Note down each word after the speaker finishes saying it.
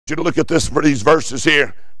you to look at these verses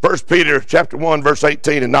here. 1 Peter chapter 1, verse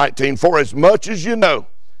 18 and 19. For as much as you know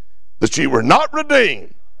that ye were not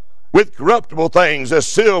redeemed with corruptible things as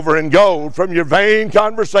silver and gold from your vain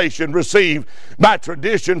conversation received by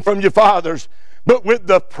tradition from your fathers, but with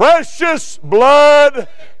the precious blood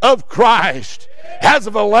of Christ, as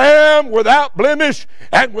of a lamb without blemish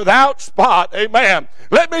and without spot. Amen.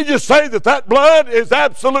 Let me just say that blood is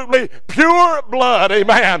absolutely pure blood.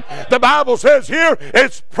 Amen. The Bible says here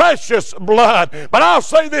it's precious blood. But I'll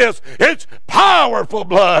say this, it's powerful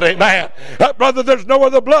blood. Amen. Brother, there's no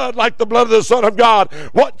other blood like the blood of the Son of God.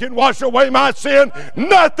 What can wash away my sin?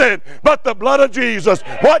 Nothing but the blood of Jesus.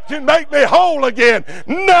 What can make me whole again?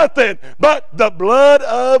 Nothing but the blood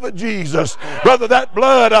of Jesus. Brother, that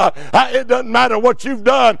blood, it doesn't matter what you've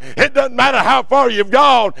done. It doesn't matter how far you've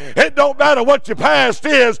gone. It don't matter what your past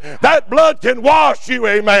is. That blood can wash you,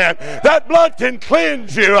 amen. That blood can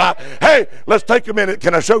cleanse you. Hey, let's take a minute.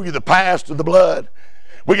 Can I show you the past of the blood?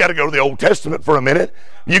 We got to go to the Old Testament for a minute.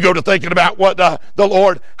 You go to thinking about what the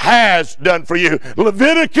Lord has done for you.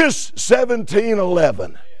 Leviticus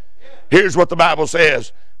 17:11. Here's what the Bible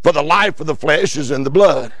says. For the life of the flesh is in the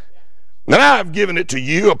blood. And I have given it to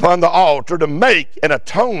you upon the altar to make an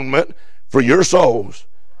atonement for your souls.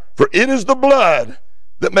 For it is the blood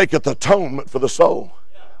that maketh atonement for the soul.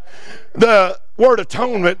 The word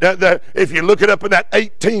atonement, if you look it up in that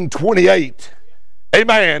 1828,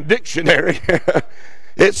 amen, dictionary,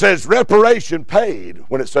 it says reparation paid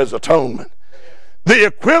when it says atonement. The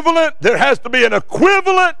equivalent, there has to be an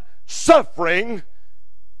equivalent suffering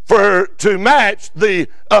to match the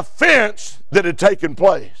offense that had taken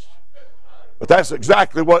place. But that's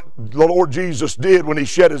exactly what the Lord Jesus did when he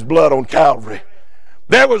shed his blood on Calvary.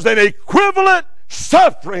 There was an equivalent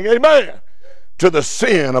suffering, amen, to the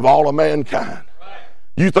sin of all of mankind.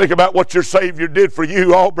 You think about what your Savior did for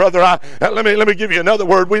you. Oh, brother, let me give you another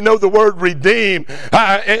word. We know the word redeem,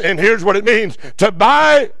 and here's what it means: to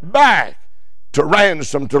buy back, to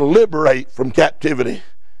ransom, to liberate from captivity.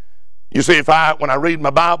 You see, when I read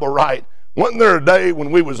my Bible right, wasn't there a day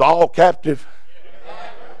when we was all captive?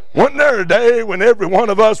 Wasn't there a day when every one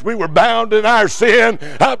of us, we were bound in our sin?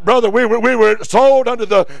 Brother, we were sold under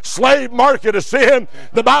the slave market of sin.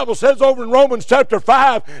 The Bible says over in Romans chapter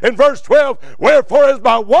 5 and verse 12, wherefore as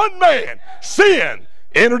by one man sin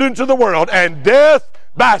entered into the world, and death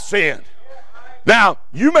by sin. Now,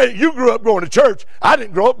 you grew up going to church. I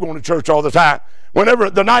didn't grow up going to church all the time. Whenever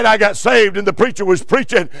the night I got saved and the preacher was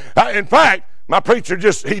preaching, in fact, my preacher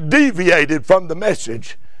he deviated from the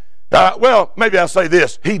message. Well, maybe I'll say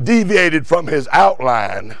this. He deviated from his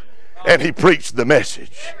outline and he preached the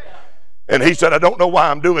message. And he said, I don't know why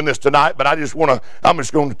I'm doing this tonight, but I'm just going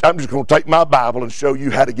to take my Bible and show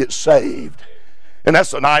you how to get saved. And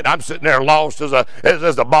that's the night I'm sitting there lost as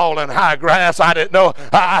a ball in high grass. I didn't know.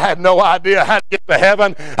 I had no idea how to get to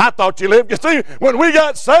heaven. I thought you lived. You see, when we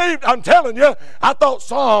got saved, I'm telling you, I thought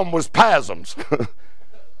Psalm was Pasms.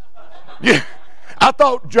 Yeah. I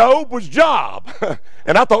thought Job was Job,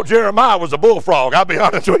 and I thought Jeremiah was a bullfrog. I'll be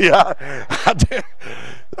honest with you.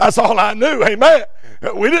 That's all I knew. Amen.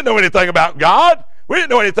 We didn't know anything about God. We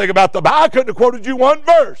didn't know anything about the Bible. I couldn't have quoted you one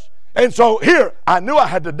verse. And so here, I knew I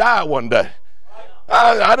had to die one day.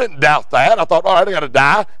 I didn't doubt that. I thought, all right, I got to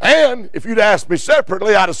die. And if you'd asked me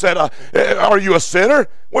separately, I'd have said, are you a sinner?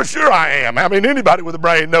 Well, sure I am. I mean, anybody with a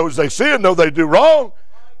brain knows they sin, know they do wrong.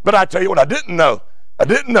 But I tell you what I didn't know. I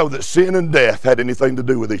didn't know that sin and death had anything to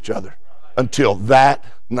do with each other until that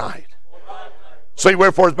night. See,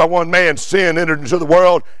 wherefore as by one man sin entered into the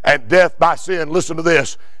world, and death by sin. Listen to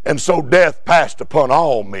this. And so death passed upon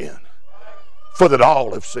all men, for that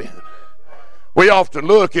all have sinned. We often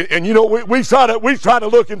look, and you know, we try to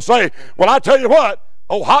look and say, well, I tell you what,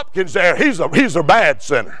 oh, Hopkins there, he's a bad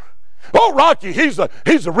sinner. Oh, Rocky, he's a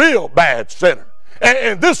real bad sinner.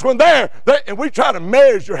 And this one there, and we try to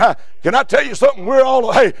measure how. Can I tell you something? We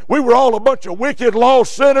were all a bunch of wicked,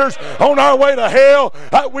 lost sinners on our way to hell.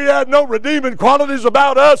 We had no redeeming qualities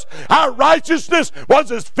about us. Our righteousness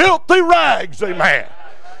was as filthy rags, amen.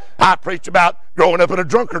 I preach about growing up in a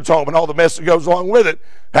drunkard's home and all the mess that goes along with it.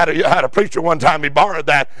 Had a preacher one time, he borrowed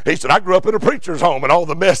that. He said, I grew up in a preacher's home and all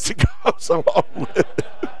the mess that goes along with it.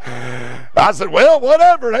 I said, well,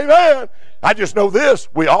 whatever, amen. I just know this,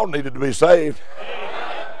 we all needed to be saved.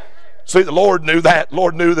 See, the Lord knew that.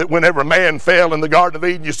 Lord knew that whenever man fell in the Garden of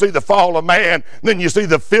Eden, you see the fall of man, then you see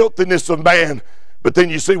the filthiness of man, but then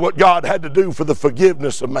you see what God had to do for the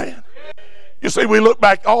forgiveness of man. You see, we look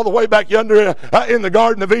back all the way back yonder in the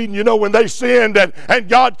Garden of Eden, you know, when they sinned and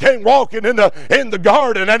God came walking in the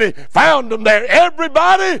garden and he found them there.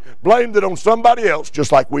 Everybody blamed it on somebody else,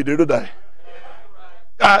 just like we do today.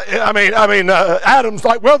 Adam's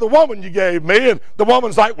like, well, the woman you gave me, and the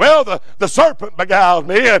woman's like, well, the serpent beguiled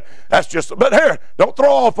me, and that's just, but here, don't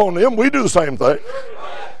throw off on them. We do the same thing.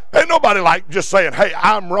 Ain't nobody like just saying, hey,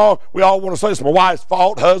 I'm wrong. We all want to say it's my wife's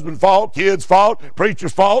fault, husband's fault, kid's fault,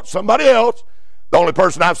 preacher's fault, somebody else. The only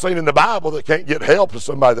person I've seen in the Bible that can't get help is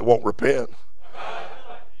somebody that won't repent.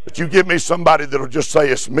 But you give me somebody that'll just say,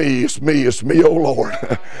 it's me, oh Lord,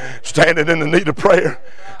 standing in the need of prayer.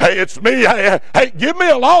 Hey, it's me. Hey, give me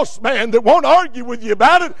a lost man that won't argue with you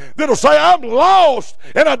about it, that'll say, I'm lost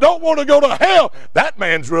and I don't want to go to hell. That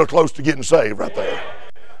man's real close to getting saved right there.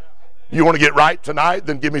 You want to get right tonight?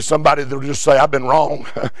 Then give me somebody that'll just say, I've been wrong.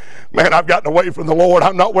 Man, I've gotten away from the Lord.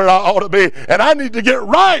 I'm not where I ought to be, and I need to get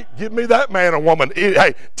right. Give me that man or woman.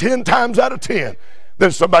 Hey, 10 times out of 10. Than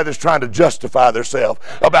somebody that's trying to justify themselves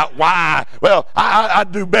about why. Well,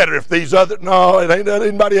 I'd do better if these other. No, it ain't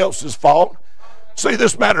anybody else's fault. See,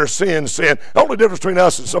 this matter of sin. The only difference between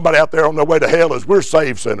us and somebody out there on their way to hell is we're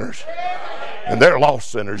saved sinners. And they're lost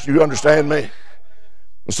sinners. You understand me?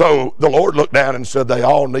 So the Lord looked down and said, they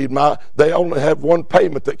only have one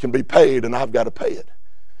payment that can be paid, and I've got to pay it.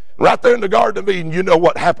 Right there in the Garden of Eden, you know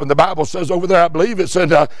what happened. The Bible says over there, I believe it's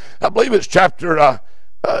chapter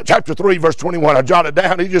 3, verse 21. I jotted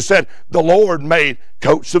down. He just said, the Lord made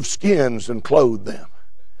coats of skins and clothed them.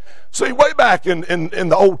 See, way back in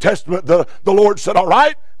the Old Testament, the Lord said, all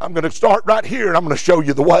right, I'm going to start right here, and I'm going to show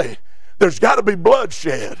you the way. There's got to be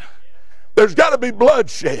bloodshed. There's got to be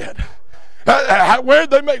bloodshed. Where'd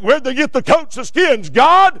they get the coats of skins?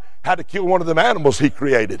 God had to kill one of them animals he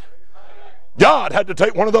created. God had to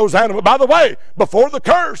take one of those animals. By the way, before the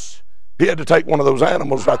curse, he had to take one of those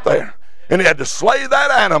animals right there. And he had to slay that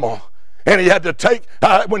animal. And he had to take,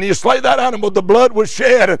 when you slay that animal, the blood was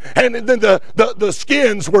shed. And then the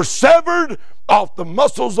skins were severed off the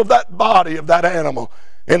muscles of that body of that animal.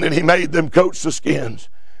 And then he made them coats of skins.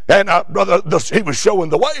 And brother, he was showing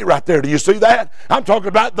the way right there. Do you see that? I'm talking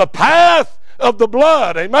about the path of the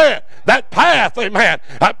blood. Amen. That path. Amen.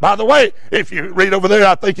 By the way, if you read over there,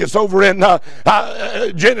 I think it's over in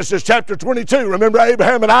Genesis chapter 22. Remember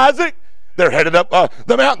Abraham and Isaac? They're headed up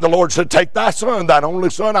the mountain. The Lord said, take thy son, thine only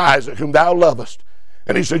son Isaac, whom thou lovest.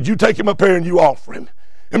 And he said, you take him up here and you offer him.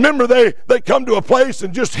 And remember, they come to a place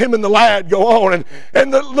and just him and the lad go on.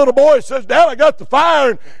 And the little boy says, Dad, I got the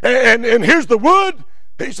fire and here's the wood.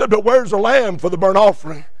 He said, but where's the lamb for the burnt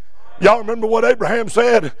offering? Y'all remember what Abraham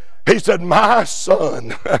said? He said, my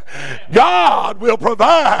son, God will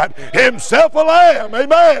provide himself a lamb.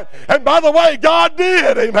 Amen. And by the way, God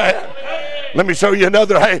did. Amen. Let me show you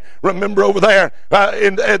another. Hey, remember over there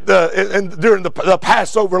during the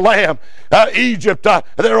Passover lamb, Egypt,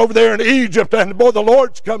 they're over there in Egypt, and boy, the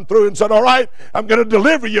Lord's come through and said, all right, I'm going to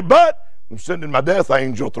deliver you, but I'm sending my death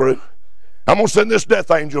angel through. I'm going to send this death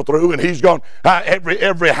angel through, and he's going,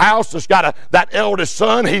 every house that's got that eldest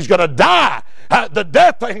son, he's going to die. The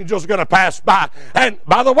death angel's going to pass by. And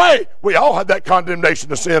by the way, we all have that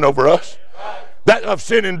condemnation of sin over us. That of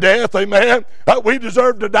sin and death, amen. We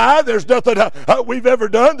deserve to die. There's nothing we've ever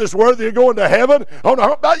done that's worthy of going to heaven. Oh,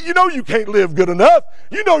 no, you know you can't live good enough.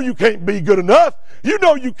 You know you can't be good enough. You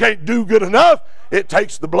know you can't do good enough. It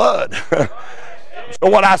takes the blood. So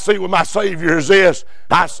what I see with my Savior is this.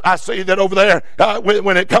 I see that over there,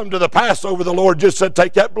 when it come to the Passover, the Lord just said,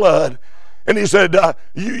 take that blood. And he said,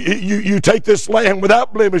 you take this lamb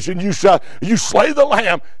without blemish, and you slay the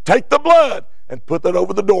lamb, take the blood, and put that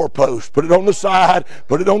over the doorpost. Put it on the side,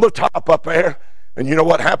 put it on the top up there. And you know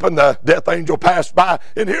what happened? The death angel passed by.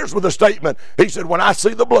 And here's with a statement. He said, when I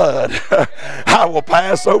see the blood, I will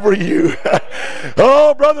pass over you.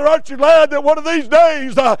 Oh, brother, aren't you glad that one of these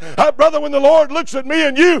days, brother, when the Lord looks at me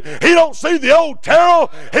and you, he don't see the old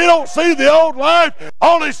Terrell. He don't see the old life.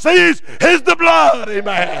 All he sees is the blood.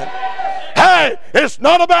 Amen. Hey, it's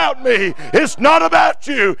not about me. It's not about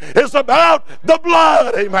you. It's about the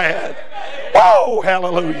blood. Amen. Oh,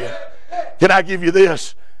 hallelujah. Can I give you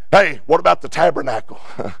this? Hey, what about the tabernacle?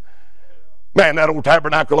 Man, that old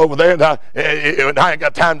tabernacle over there, and I ain't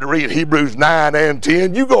got time to read Hebrews 9 and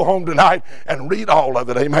 10. You go home tonight and read all of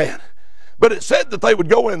it, amen. But it said that they would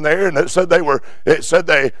go in there, and it said they would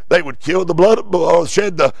kill the blood of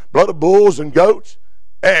shed the blood of bulls and goats,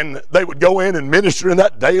 and they would go in and minister in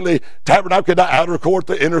that daily tabernacle, the outer court,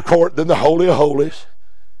 the inner court, then the Holy of Holies.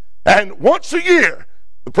 And once a year,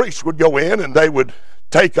 the priests would go in and they would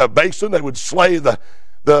take a basin, they would slay the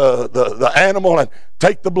animal and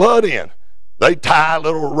take the blood in. They tie a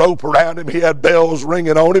little rope around him. He had bells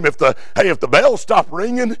ringing on him. If the bells stopped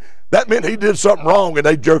ringing, that meant he did something wrong, and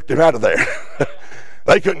they jerked him out of there.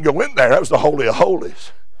 They couldn't go in there. That was the Holy of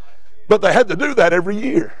Holies. But they had to do that every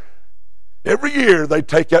year. Every year they'd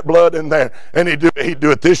take that blood in there, and he'd do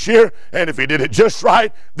it this year, and if he did it just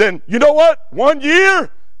right, then you know what? One year,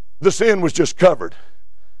 the sin was just covered.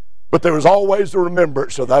 But there was always a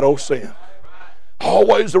remembrance of that old sin.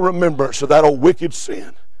 Always a remembrance of that old wicked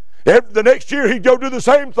sin. The next year he'd go do the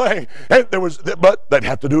same thing, but they'd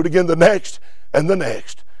have to do it again the next and the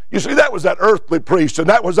next. You see, that was that earthly priest, and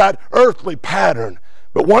that was that earthly pattern.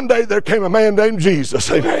 But one day there came a man named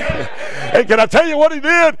Jesus, amen. And can I tell you what he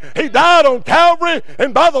did? He died on Calvary,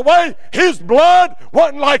 and by the way, his blood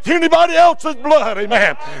wasn't like anybody else's blood,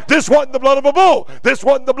 amen. This wasn't the blood of a bull. This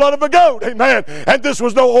wasn't the blood of a goat, amen. And this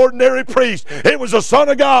was no ordinary priest. It was the Son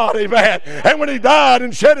of God, amen. And when he died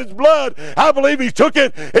and shed his blood, I believe he took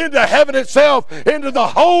it into heaven itself, into the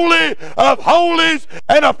Holy of Holies,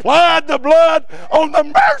 and applied the blood on the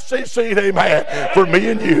mercy seat, amen, for me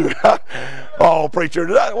and you. Oh, preacher,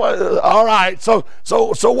 all right, so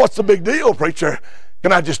what's the big deal, preacher?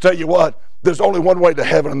 Can I just tell you what? There's only one way to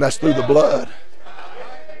heaven, and that's through the blood.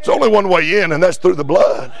 There's only one way in, and that's through the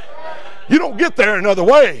blood. You don't get there another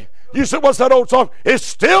way. You said, what's that old song? It's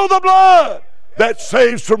still the blood that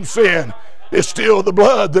saves from sin. It's still the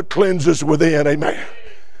blood that cleanses within, amen.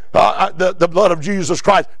 The blood of Jesus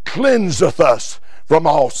Christ cleanseth us from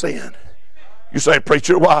all sin. You say,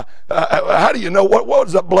 preacher, why? How do you know? What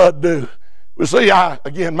does that blood do? Well, see,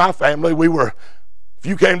 again, my family, if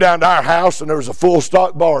you came down to our house and there was a full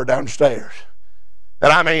stock bar downstairs,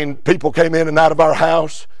 and I mean, people came in and out of our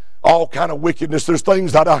house, all kind of wickedness. There's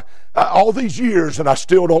things that all these years, and I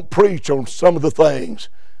still don't preach on some of the things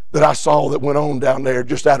that I saw that went on down there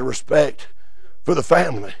just out of respect for the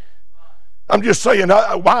family. I'm just saying,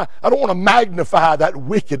 I don't want to magnify that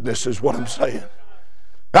wickedness is what I'm saying.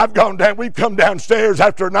 We've come downstairs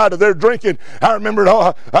after a night of their drinking. I remember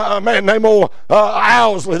a man named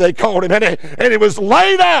Owsley, they called him, and he was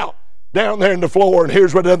laid out down there in the floor, and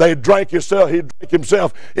here's what they drank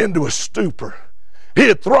himself into a stupor. He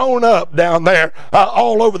had thrown up down there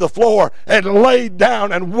all over the floor and laid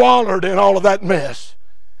down and wallowed in all of that mess.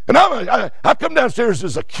 And I come downstairs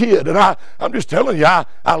as a kid, and I'm just telling you,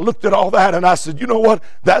 I looked at all that, and I said, you know what?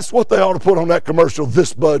 That's what they ought to put on that commercial,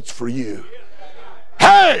 this bud's for you.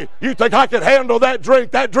 Hey, you think I can handle that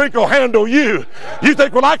drink will handle you. You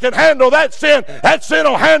think, well, I can handle that sin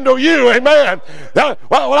will handle you, amen.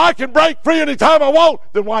 Well, I can break free anytime I want,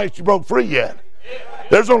 then why ain't you broke free yet?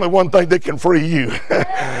 There's only one thing that can free you.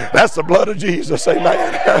 That's the blood of Jesus,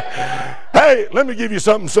 amen. Hey, let me give you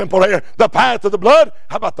something simple here. The path of the blood,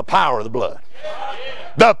 how about the power of the blood?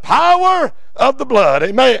 The power of the blood,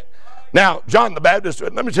 amen. Now, John the Baptist,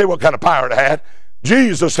 let me tell you what kind of power it had.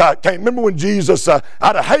 Jesus came. Remember when Jesus, I'd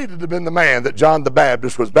have hated to have been the man that John the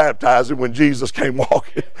Baptist was baptizing when Jesus came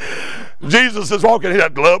walking. Jesus is walking, he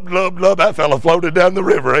had glub, glub, glub. That fella floated down the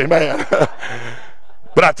river, amen.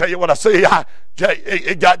 But I tell you what I see,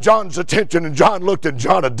 it got John's attention, and John looked, and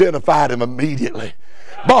John identified him immediately.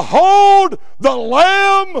 Behold the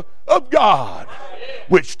Lamb of God,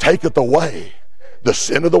 which taketh away the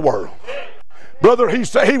sin of the world. Brother,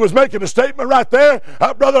 he was making a statement right there.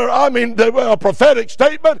 Brother, a prophetic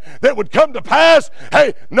statement that would come to pass.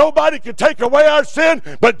 Hey, nobody can take away our sin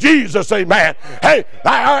but Jesus, amen. Hey,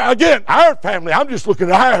 again, our family, I'm just looking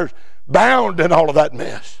at ours, bound in all of that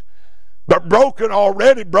mess. But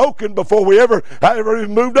broken before we ever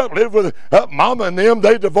even moved up. Lived with mama and them,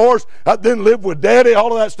 they divorced. I then lived with daddy,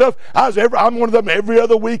 all of that stuff. I'm one of them every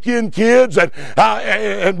other weekend kids. And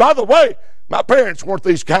by the way, my parents weren't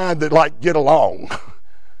these kind that get along.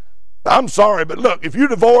 I'm sorry, but look, if you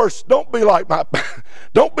divorce, don't be like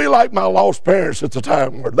my lost parents at the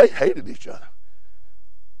time where they hated each other.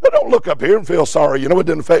 But don't look up here and feel sorry. You know, it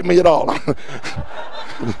didn't affect me at all.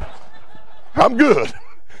 I'm good.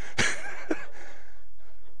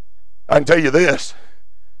 I can tell you this.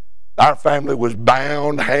 Our family was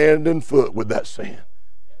bound hand and foot with that sin.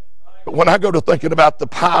 But when I go to thinking about the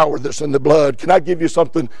power that's in the blood, can I give you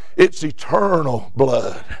something? It's eternal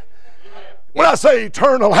blood. When I say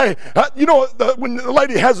eternal, hey, when the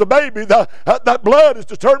lady has a baby, that blood is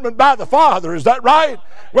determined by the Father. Is that right?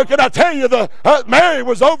 Well, can I tell you, Mary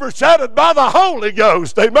was overshadowed by the Holy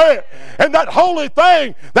Ghost, amen. And that holy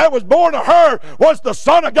thing that was born of her was the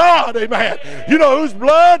Son of God, amen. You know whose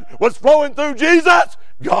blood was flowing through Jesus?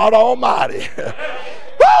 God Almighty.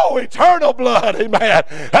 Oh, eternal blood, amen.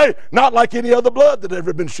 Hey, not like any other blood that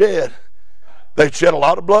ever been shed. They'd shed a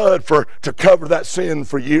lot of blood to cover that sin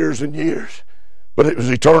for years and years. But it was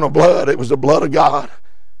eternal blood. It was the blood of God.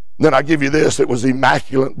 And then I give you this, it was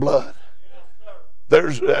immaculate blood.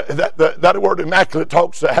 There's that word immaculate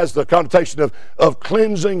has the connotation of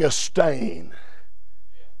cleansing a stain.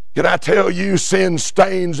 Can I tell you, sin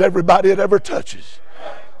stains everybody it ever touches.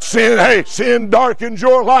 Sin, hey, sin darkens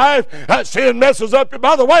your life. Sin messes up.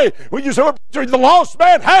 By the way, when you say the lost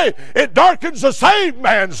man, hey, it darkens the saved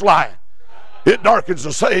man's life. It darkens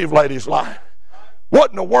the saved lady's life.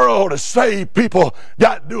 What in the world has saved people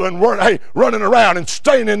got doing? Hey, running around and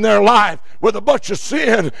staining their life with a bunch of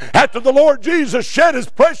sin after the Lord Jesus shed his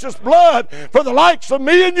precious blood for the likes of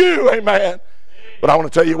me and you. Amen. But I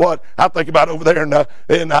want to tell you what, I think about over there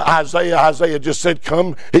in Isaiah. Isaiah just said,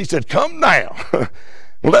 come. He said, come now.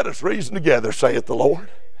 Let us reason together, saith the Lord.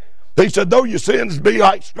 He said, though your sins be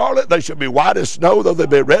like scarlet, they shall be white as snow. Though they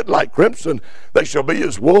be red like crimson, they shall be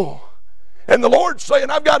as wool. And the Lord's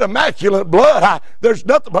saying, I've got immaculate blood. There's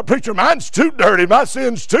nothing but, preacher, mine's too dirty. My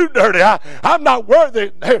sin's too dirty. I'm not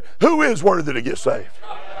worthy. Who is worthy to get saved?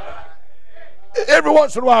 Every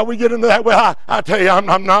once in a while we get into that. Well, I tell you,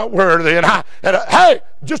 I'm not worthy. And hey,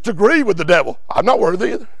 just agree with the devil. I'm not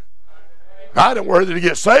worthy either. I ain't worthy to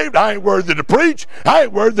get saved. I ain't worthy to preach. I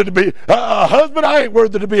ain't worthy to be a husband. I ain't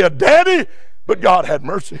worthy to be a daddy. But God had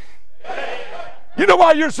mercy. You know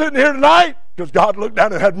why you're sitting here tonight? Because God looked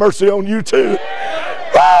down and had mercy on you too.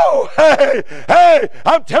 Oh, hey,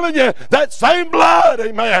 I'm telling you, that same blood,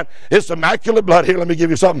 amen, it's immaculate blood. Here, let me give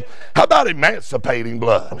you something. How about emancipating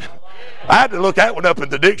blood? I had to look that one up in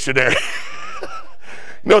the dictionary. You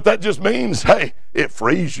know what that just means? Hey, it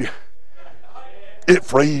frees you. It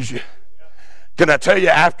frees you. Can I tell you,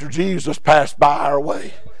 after Jesus passed by our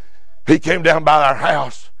way, he came down by our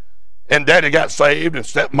house, and Daddy got saved, and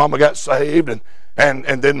stepmama got saved,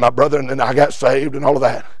 and then my brother and then I got saved and all of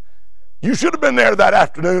that. You should have been there that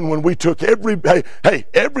afternoon when we took everything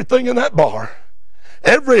in that bar,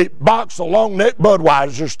 every box of long neck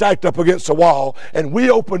Budweiser stacked up against the wall, and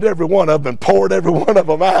we opened every one of them and poured every one of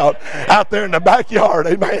them out there in the backyard.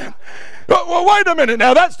 Amen. Well, wait a minute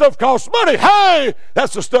now. That stuff costs money. Hey,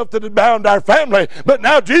 that's the stuff that had bound our family. But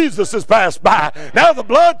now Jesus has passed by. Now the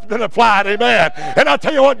blood's been applied. Amen. And I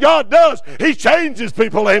tell you what God does. He changes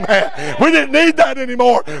people. Amen. We didn't need that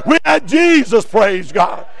anymore. We had Jesus. Praise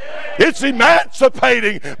God. It's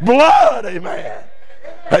emancipating blood. Amen.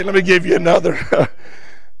 Hey, let me give you another.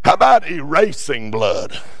 How about erasing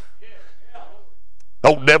blood?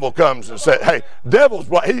 Old devil comes and says, hey, devil's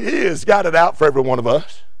blood. He has got it out for every one of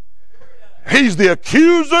us. He's the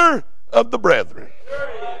accuser of the brethren.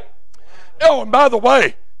 Oh, and by the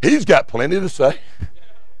way, he's got plenty to say.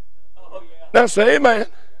 Now say amen.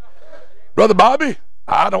 Brother Bobby,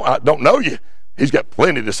 I don't know you. He's got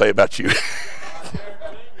plenty to say about you.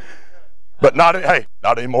 But not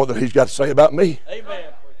any more than he's got to say about me.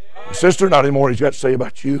 Sister, not any more he's got to say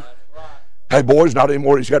about you. Hey, boys, not any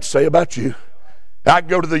more he's got to say about you. I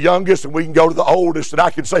can go to the youngest and we can go to the oldest, and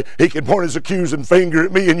I can say, he can point his accusing finger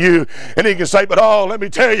at me and you, and he can say, but oh, let me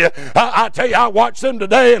tell you, I watched them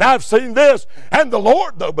today and I've seen this. And the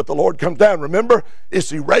Lord, though, but the Lord comes down. Remember,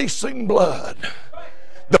 it's erasing blood.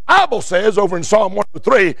 The Bible says over in Psalm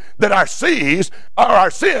 103 that our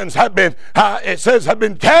sins have been, it says, have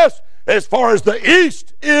been cast as far as the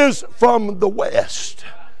east is from the west.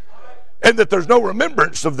 And that there's no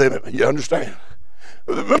remembrance of them. You understand?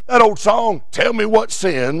 Remember that old song, Tell Me What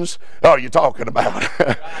Sins Are You Talking About?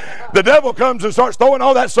 The devil comes and starts throwing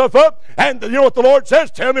all that stuff up, and you know what the Lord says?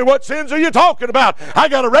 Tell me what sins are you talking about? I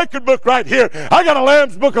got a record book right here. I got a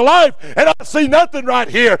Lamb's Book of Life, and I see nothing right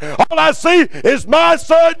here. All I see is my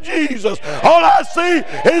son Jesus. All I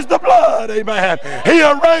see is the blood, amen. He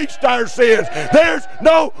erased our sins. There's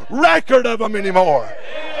no record of them anymore.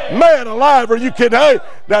 Man alive, or you can, hey,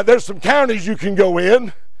 now there's some counties you can go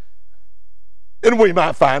in, and we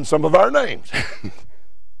might find some of our names.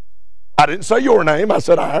 I didn't say your name, I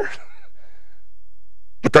said ours.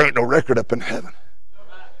 But there ain't no record up in heaven.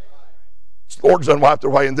 The Lord's unwiped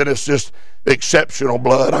away, and then it's just exceptional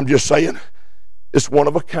blood. I'm just saying, it's one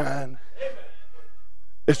of a kind.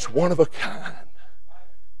 It's one of a kind.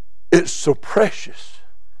 It's so precious.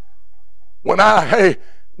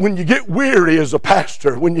 When you get weary as a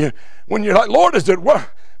pastor, when you're like, Lord, is it worth?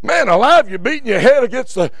 Man alive, you're beating your head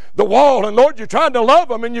against the wall, and Lord, you're trying to love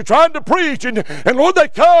them, and you're trying to preach, and Lord, they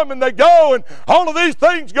come and they go, and all of these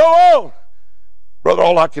things go on. Brother,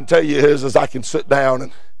 all I can tell you is I can sit down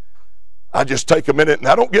and I just take a minute, and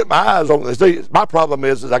I don't get my eyes on this. See, my problem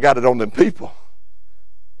is I got it on them people.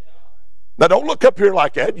 Now, don't look up here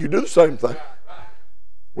like that. You do the same thing.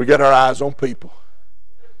 We get our eyes on people.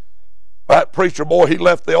 That preacher boy, he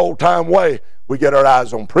left the old-time way. We get our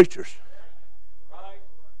eyes on preachers.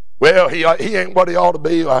 Well, he ain't what he ought to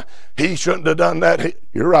be. He shouldn't have done that.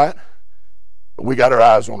 You're right. But we got our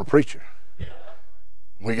eyes on a preacher.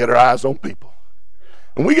 We get our eyes on people.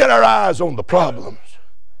 And we get our eyes on the problems.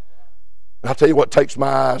 And I'll tell you what takes my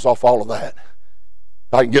eyes off all of that.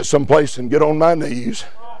 If I can get someplace and get on my knees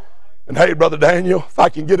And hey, Brother Daniel, if I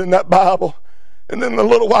can get in that Bible, and then in a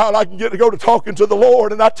little while I can get to go to talking to the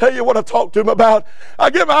Lord, and I tell you what I talk to him about. I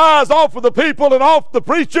get my eyes off of the people and off the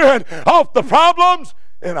preacher and off the problems,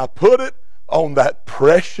 and I put it on that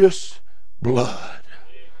precious blood.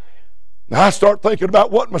 Now I start thinking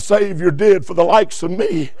about what my Savior did for the likes of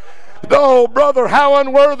me. Oh, brother, how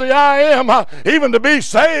unworthy I am even to be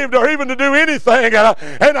saved or even to do anything.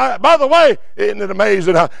 By the way, isn't it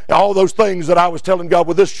amazing all those things that I was telling God,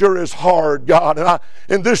 well, this sure is hard, God,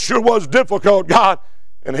 and this sure was difficult, God.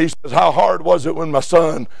 And he says, how hard was it when my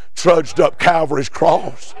son trudged up Calvary's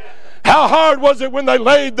cross? How hard was it when they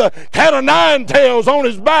laid the cat of nine tails on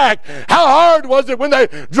his back? How hard was it when they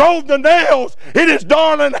drove the nails in his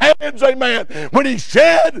darling hands, amen, when he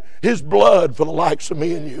shed his blood for the likes of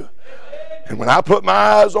me and you? And when I put my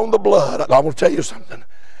eyes on the blood, I want to tell you something.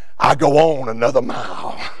 I go on another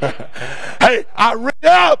mile. Hey, I read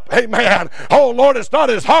up. Amen. Oh, Lord, it's not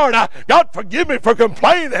as hard. God, forgive me for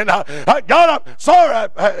complaining. God, I'm sorry.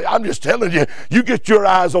 I'm just telling you, you get your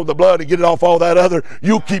eyes on the blood and get it off all that other,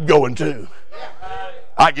 you'll keep going too.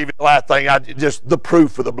 I give you the last thing, just the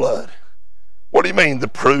proof of the blood. What do you mean, the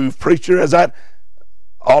proof, preacher? Is that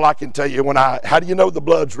all I can tell you? How do you know the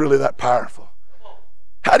blood's really that powerful?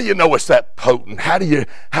 How do you know it's that potent? How do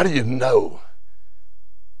you know?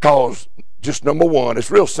 Because, just number one,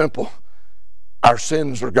 it's real simple. Our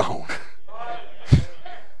sins are gone.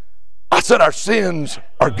 I said our sins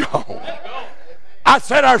are gone. I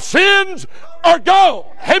said our sins are gone.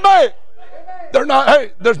 Amen. They're not,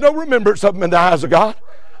 hey, there's no remembrance of them in the eyes of God.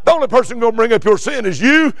 The only person going to bring up your sin is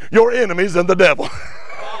you, your enemies, and the devil.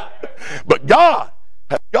 But God,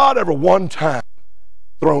 has God ever one time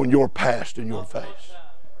thrown your past in your face?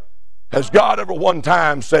 Has God ever one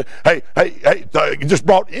time said, hey, just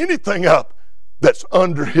brought anything up that's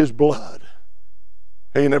under his blood?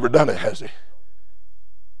 He ain't never done it, has he?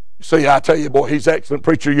 You see, I tell you, boy, he's excellent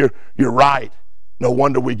preacher. You're right. No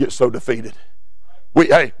wonder we get so defeated.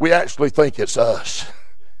 We actually think it's us.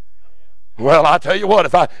 Well, I tell you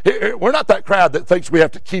what, we're not that crowd that thinks we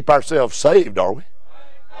have to keep ourselves saved, are we?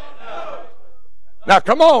 Now,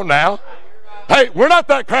 come on now. Hey, we're not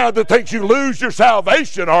that crowd that thinks you lose your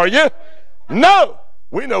salvation, are you? No.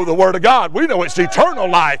 We know the Word of God. We know it's eternal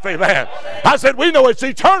life, amen. I said we know it's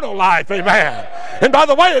eternal life, amen. And by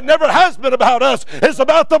the way, it never has been about us. It's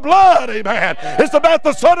about the blood, amen. It's about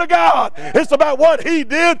the Son of God. It's about what he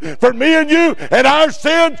did for me and you, and our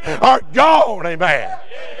sins are gone, amen.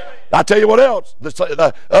 I tell you what else.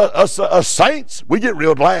 Us saints, we get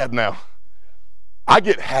real glad now. I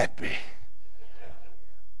get happy.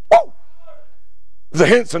 Woo! The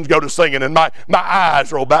Hensons go to singing, and my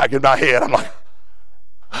eyes roll back in my head. I'm like,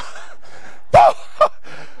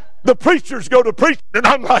 the preachers go to preaching, and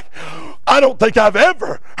I'm like, I don't think I've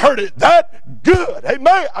ever heard it that good.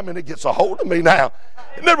 Amen. I mean, it gets a hold of me now.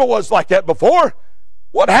 It never was like that before.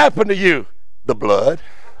 What happened to you? The blood.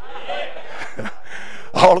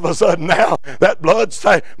 All of a sudden now, that blood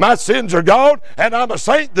say, my sins are gone, and I'm a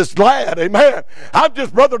saint that's glad. Amen. I'm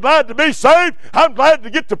just, brother, glad to be saved. I'm glad to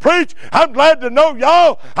get to preach. I'm glad to know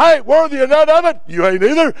y'all. I ain't worthy of none of it. You ain't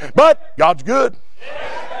either, but God's good.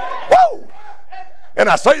 Woo! And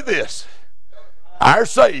I say this, our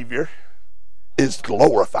Savior is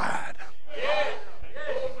glorified.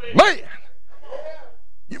 Man,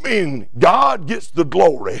 you mean God gets the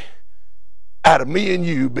glory out of me and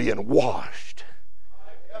you being washed?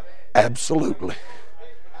 Absolutely.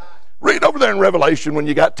 Read over there in Revelation when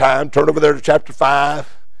you got time. Turn over there to chapter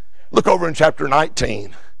 5. Look over in chapter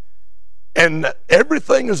 19. And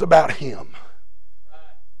everything is about him.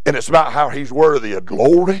 And it's about how he's worthy of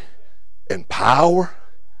glory and power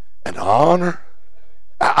and honor.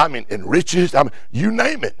 I mean, and riches. I mean, you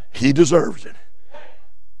name it. He deserves it.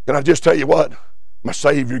 Can I just tell you what? My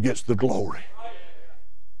Savior gets the glory.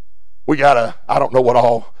 I don't know what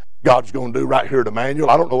all God's going to do right here at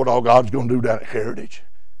Immanuel. I don't know what all God's going to do down at Heritage.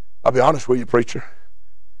 I'll be honest with you, preacher.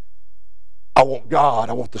 I want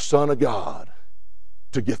the Son of God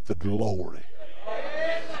to get the glory.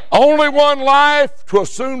 Only one life, 'twill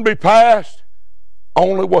soon be past.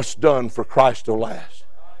 Only what's done for Christ will last.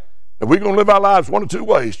 And we're going to live our lives one of two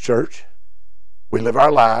ways, church. We live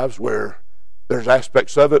our lives where there's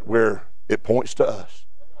aspects of it where it points to us.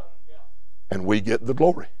 And we get the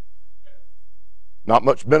glory. Not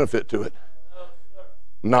much benefit to it.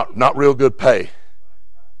 Not real good pay.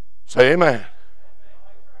 Say amen.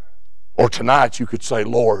 Or tonight you could say,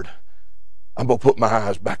 Lord, I'm going to put my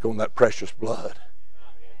eyes back on that precious blood.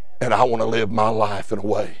 And I want to live my life in a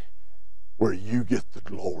way where you get the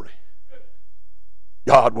glory.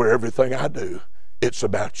 God, where everything I do, it's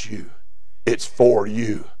about you. It's for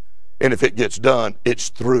you. And if it gets done, it's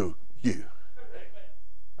through you.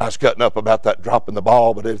 I was cutting up about that dropping the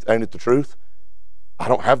ball, but ain't it the truth? I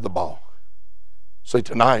don't have the ball. See,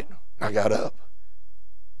 tonight, I got up.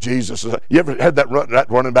 Jesus, you ever had that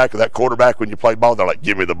running back or that quarterback when you play ball? They're like,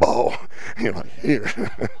 give me the ball. And you're like, here.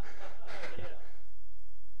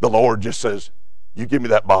 The Lord just says, you give me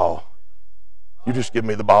that ball. You just give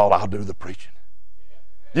me the ball, I'll do the preaching.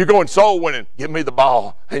 You're going soul winning, give me the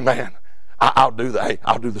ball. Hey, man, I'll do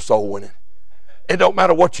the soul winning. It don't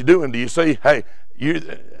matter what you're doing. Do you see? Hey,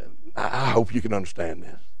 I hope you can understand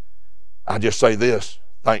this. I just say this,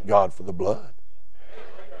 thank God for the blood.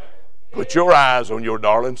 Put your eyes on your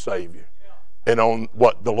darling Savior and on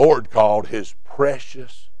what the Lord called his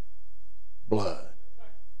precious blood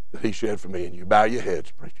that he shed for me. And you bow your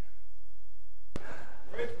heads, preacher.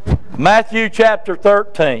 Matthew chapter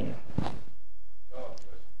 13.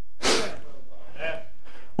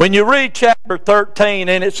 When you read chapter 13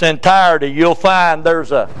 in its entirety, you'll find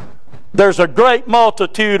there's a great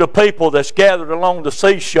multitude of people that's gathered along the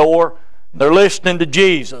seashore. They're listening to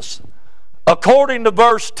Jesus. According to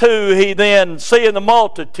verse 2, he then, seeing the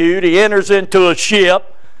multitude, he enters into a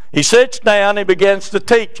ship. He sits down and begins to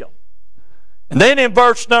teach them. And then in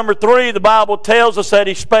verse number 3, the Bible tells us that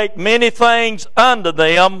he spake many things unto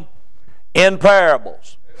them in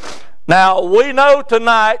parables. Now, we know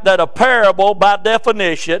tonight that a parable, by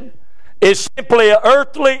definition, is simply an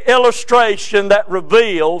earthly illustration that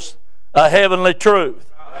reveals a heavenly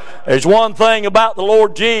truth. There's one thing about the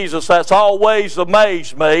Lord Jesus that's always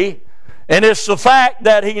amazed me, and it's the fact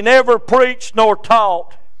that he never preached nor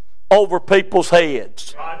taught over people's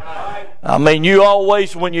heads. I mean, you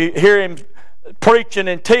always, when you hear him preaching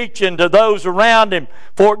and teaching to those around him,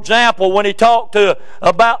 for example, when he talked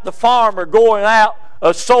about the farmer going out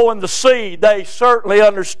sowing the seed, they certainly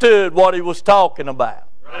understood what he was talking about.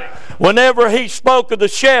 Whenever he spoke of the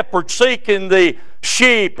shepherd seeking the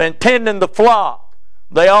sheep and tending the flock,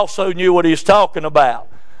 they also knew what he was talking about.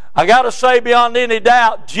 I got to say, beyond any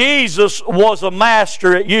doubt, Jesus was a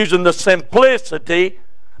master at using the simplicity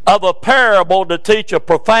of a parable to teach a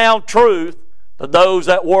profound truth to those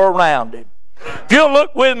that were around him. If you'll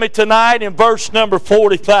look with me tonight in verse number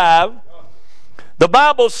 45, the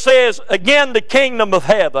Bible says, again, the kingdom of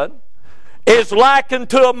heaven is likened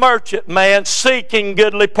to a merchant man seeking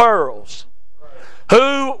goodly pearls,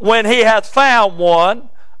 who, when he hath found one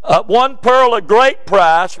pearl of great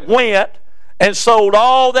price, went and sold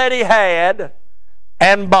all that he had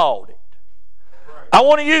and bought it. I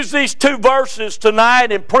want to use these two verses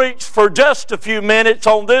tonight and preach for just a few minutes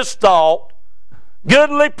on this thought: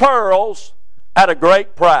 goodly pearls at a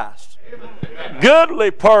great price.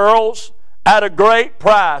 Goodly pearls at a great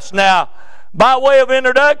price. Now, by way of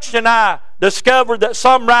introduction, I discovered that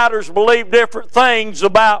some writers believe different things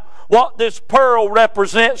about what this pearl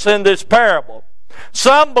represents in this parable.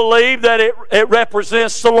 Some believe that it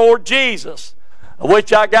represents the Lord Jesus,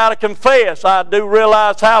 which I got to confess, I do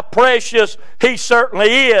realize how precious he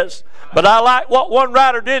certainly is. But I like what one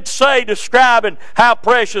writer did say describing how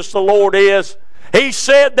precious the Lord is. He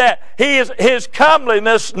said that his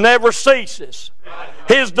comeliness never ceases.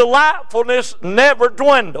 His delightfulness never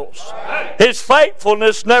dwindles. His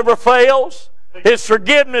faithfulness never fails. His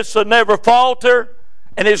forgiveness will never falter.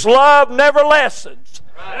 And his love never lessens.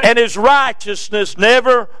 And his righteousness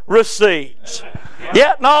never recedes.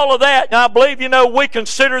 Yet in all of that, and I believe, we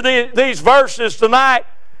consider these verses tonight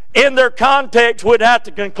in their context, we'd have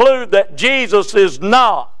to conclude that Jesus is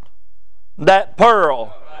not that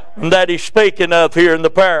pearl that he's speaking of here in the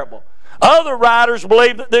parable. Other writers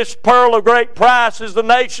believe that this pearl of great price is the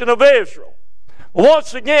nation of Israel.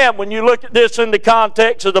 Once again, when you look at this in the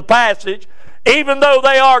context of the passage, even though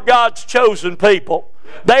they are God's chosen people,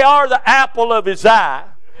 they are the apple of his eye,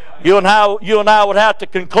 you and I would have to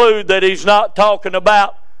conclude that he's not talking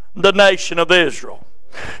about the nation of Israel.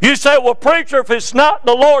 You say, well, preacher, if it's not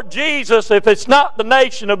the Lord Jesus, if it's not the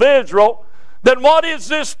nation of Israel, then what is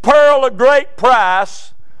this pearl of great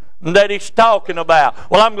price that he's talking about?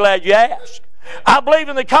 Well, I'm glad you asked. I believe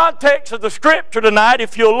in the context of the Scripture tonight,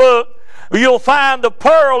 if you'll look, you'll find the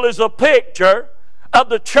pearl is a picture of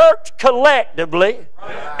the church collectively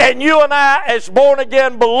and you and I as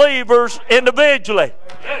born-again believers individually.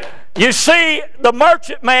 You see, the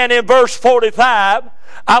merchant man in verse 45,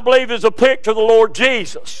 I believe, is a picture of the Lord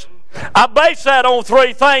Jesus. I base that on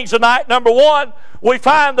three things tonight. Number one, we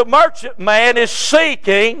find the merchant man is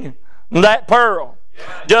seeking that pearl.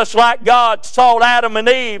 Just like God sought Adam and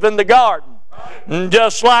Eve in the garden. And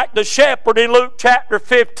just like the shepherd in Luke chapter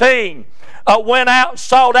 15 went out and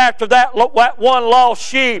sought after that one lost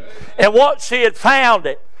sheep. And once he had found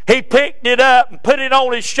it, he picked it up and put it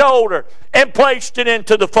on his shoulder and placed it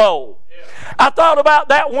into the fold. I thought about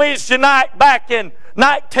that Wednesday night back in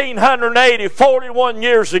 1980, 41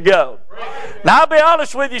 years ago. Now, I'll be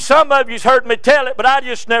honest with you, some of you's heard me tell it, but I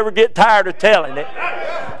just never get tired of telling it.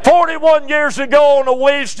 41 years ago on a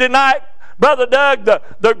Wednesday night, Brother Doug,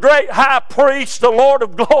 the great high priest, the Lord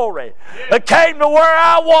of glory, came to where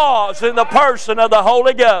I was in the person of the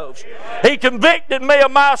Holy Ghost. He convicted me of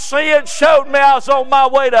my sins, showed me I was on my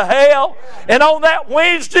way to hell. And on that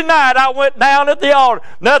Wednesday night, I went down at the altar.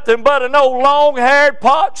 Nothing but an old long-haired,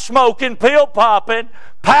 pot-smoking, pill-popping,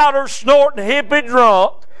 powder-snorting, hippie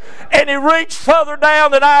drunk. And He reached further down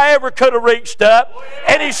than I ever could have reached up.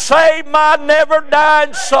 And He saved my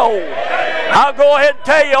never-dying soul. I'll go ahead and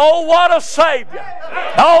tell you, oh, what a Savior.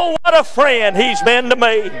 Oh, what a friend He's been to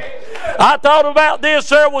me. I thought about this.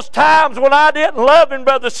 There was times when I didn't love Him,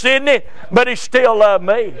 Brother Sidney, but He still loved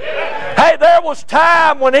me. Hey, there was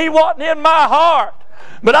time when He wasn't in my heart.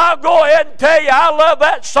 But I'll go ahead and tell you, I love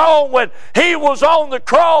that song. When He was on the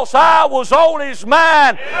cross, I was on His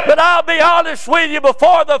mind. But I'll be honest with you,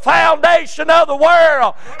 before the foundation of the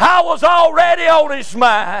world, I was already on His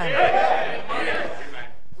mind.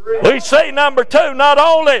 We see, number two, not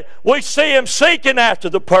only we see Him seeking after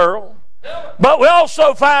the pearl, but we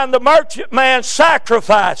also find the merchant man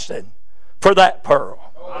sacrificing for that pearl.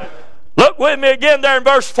 Look with me again there in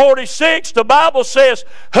verse 46. The Bible says,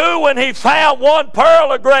 who, when he found one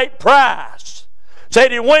pearl of great price,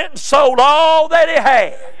 said he went and sold all that he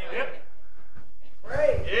had.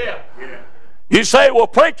 You say, well,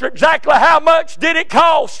 preacher, exactly how much did it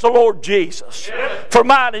cost the Lord Jesus for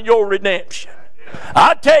mine and your redemption?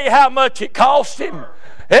 I'll tell you how much it cost Him.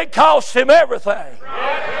 It cost Him everything.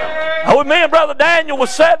 When me and Brother Daniel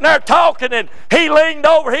was sitting there talking, and he leaned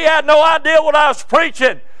over. He had no idea what I was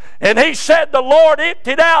preaching. And he said, the Lord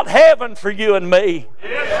emptied out heaven for you and me.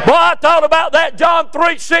 Well, I thought about that. John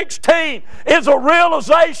 3:16 is a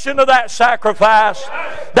realization of that sacrifice.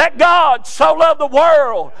 That God so loved the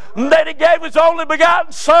world that He gave His only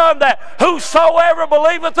begotten Son, that whosoever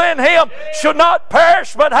believeth in Him should not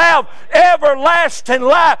perish but have everlasting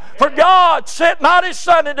life. For God sent not His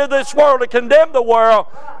Son into this world to condemn the world,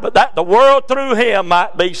 but that the world through Him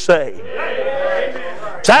might be saved.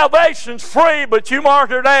 Salvation's free, but you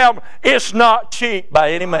mark it down, it's not cheap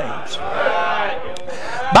by any means.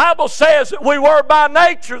 Bible says that we were by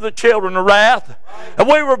nature the children of wrath, and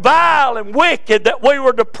we were vile and wicked, that we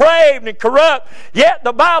were depraved and corrupt. Yet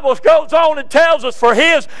the Bible goes on and tells us, for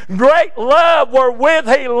His great love wherewith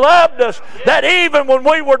He loved us, that even when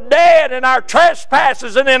we were dead in our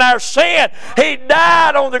trespasses and in our sin, He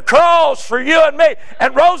died on the cross for you and me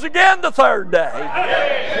and rose again the third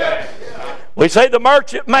day. We see the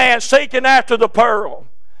merchant man seeking after the pearl.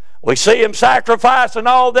 We see him sacrificing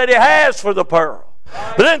all that he has for the pearl.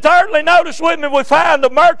 But then thirdly, notice with me, we find the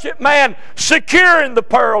merchant man securing the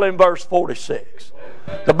pearl in verse 46.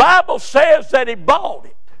 The Bible says that he bought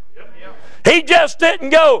it. He just didn't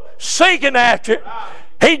go seeking after it.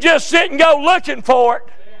 He just didn't go looking for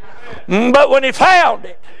it. But when he found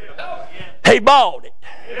it, he bought it.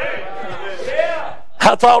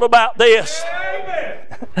 I thought about this.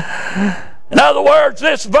 In other words,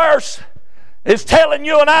 this verse is telling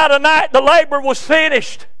you and I tonight the labor was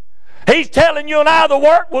finished. He's telling you and I the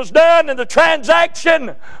work was done and the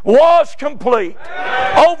transaction was complete.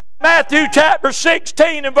 Over in Matthew chapter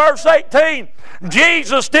 16 and verse 18,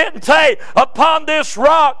 Jesus didn't say, upon this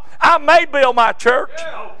rock I may build my church.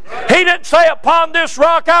 He didn't say, upon this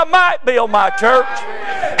rock I might build my church.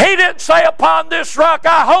 He didn't say, upon this rock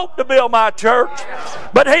I hope to build my church.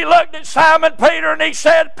 But He looked at Simon Peter and He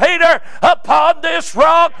said, Peter, upon this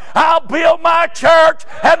rock I'll build my church,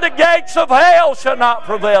 and the gates of hell shall not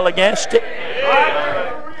prevail against it.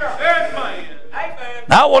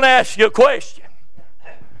 Now I want to ask you a question.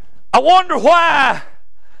 I wonder why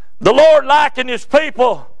the Lord likened His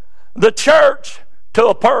people, the church, to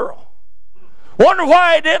a pearl. Wonder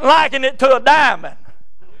why He didn't liken it to a diamond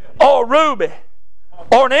or a ruby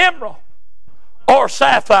or an emerald or a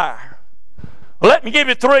sapphire. Well, let me give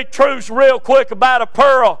you three truths real quick about a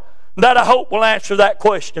pearl that I hope will answer that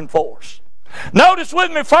question for us. Notice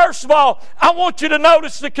with me, first of all, I want you to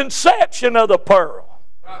notice the conception of the pearl.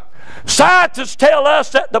 Scientists tell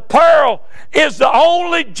us that the pearl is the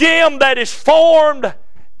only gem that is formed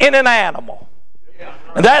in an animal.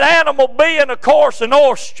 And that animal being, of course, an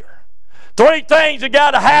oyster. Three things that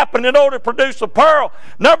got to happen in order to produce a pearl.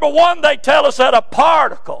 Number one, they tell us that a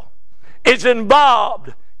particle is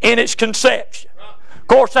involved in its conception. Of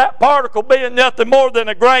course, that particle being nothing more than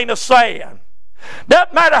a grain of sand.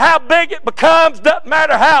 Doesn't matter how big it becomes. Doesn't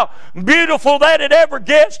matter how beautiful that it ever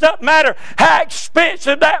gets. Doesn't matter how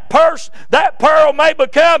expensive that pearl may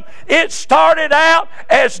become. It started out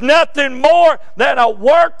as nothing more than a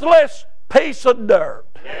worthless piece of dirt.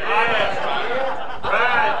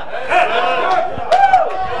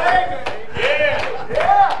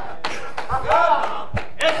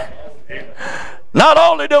 Not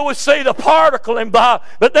only do we see the particle involved,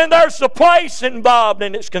 but then there's the place involved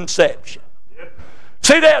in its conception.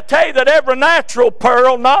 See, they'll tell you that every natural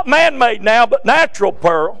pearl, not man-made now, but natural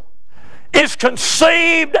pearl, is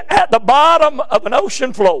conceived at the bottom of an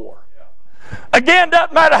ocean floor. Again,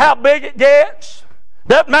 doesn't matter how big it gets,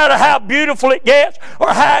 doesn't matter how beautiful it gets,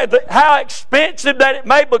 or how expensive that it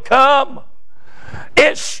may become.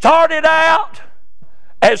 It started out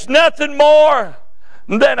as nothing more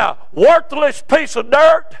than a worthless piece of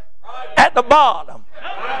dirt at the bottom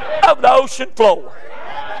of the ocean floor.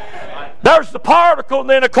 There's the particle, and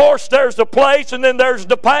then of course there's the place, and then there's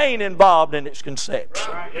the pain involved in its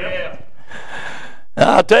conception.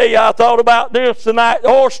 I'll tell you, I thought about this tonight.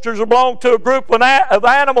 Oysters belong to a group of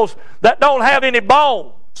animals that don't have any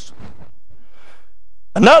bones.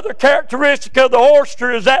 Another characteristic of the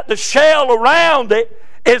oyster is that the shell around it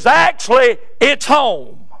is actually its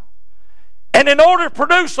home. And in order to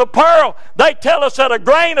produce a pearl, they tell us that a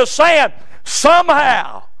grain of sand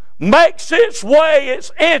somehow makes its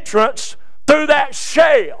entrance through that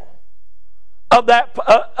shell of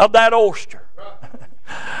that oyster.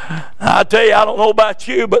 I tell you, I don't know about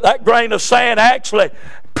you, but that grain of sand actually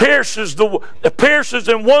pierces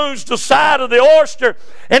and wounds the side of the oyster.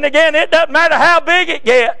 And again, it doesn't matter how big it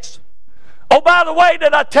gets. Oh, by the way,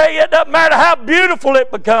 did I tell you, it doesn't matter how beautiful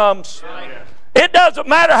it becomes. It doesn't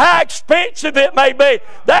matter how expensive it may be.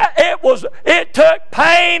 It took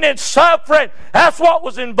pain and suffering. That's what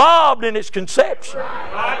was involved in its conception.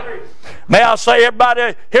 May I say,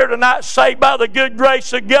 everybody here tonight, saved by the good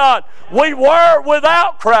grace of God. We were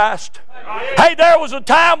without Christ. Hey, there was a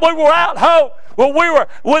time we were without hope. Well, we were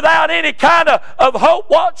without any kind of hope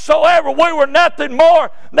whatsoever. We were nothing more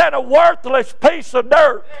than a worthless piece of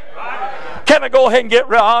dirt. Can I go ahead and get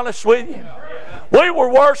real honest with you? We were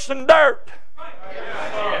worse than dirt.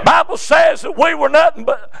 Bible says that we were nothing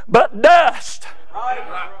but dust.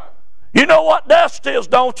 You know what dust is,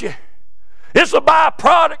 don't you? It's a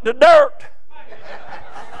byproduct of dirt.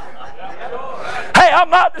 Hey, I'm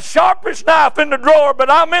not the sharpest knife in the drawer, but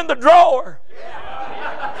I'm in the drawer.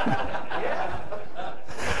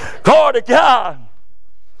 Glory to God.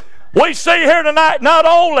 We see here tonight, not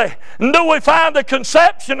only do we find the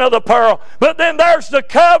conception of the pearl, but then there's the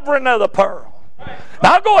covering of the pearl.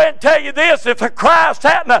 Now, I'll go ahead and tell you this. If Christ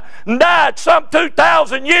hadn't died some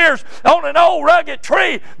 2,000 years on an old rugged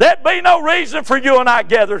tree, there'd be no reason for you and I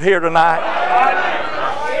gathered here tonight.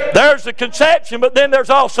 There's the conception, but then there's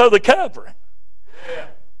also the covering.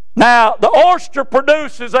 Now, the oyster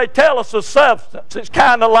produces, they tell us, a substance. It's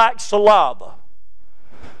kind of like saliva.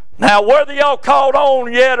 Now, whether y'all caught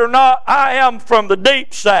on yet or not, I am from the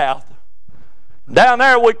deep south. Down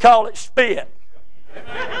there we call it spit.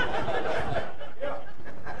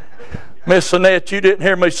 Miss Annette, you didn't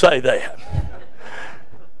hear me say that.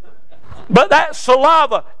 But that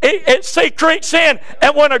saliva, it secretes in,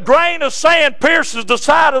 and when a grain of sand pierces the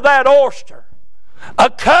side of that oyster,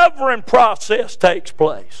 a covering process takes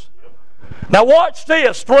place. Now watch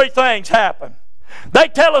this, three things happen. They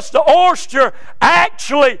tell us the oyster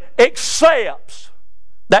actually accepts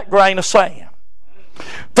that grain of sand.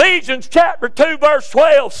 Ephesians chapter 2 verse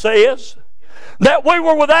 12 says that we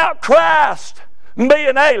were without Christ,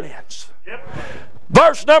 being aliens.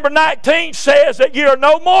 Verse number 19 says that you are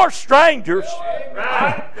no more strangers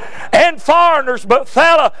and foreigners, but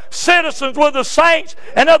fellow citizens with the saints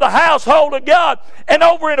and of the household of God. And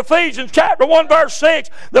over in Ephesians chapter 1 verse 6,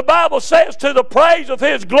 the Bible says, to the praise of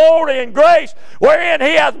His glory and grace, wherein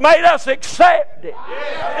He hath made us accepted.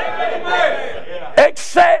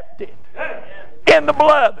 Accepted in the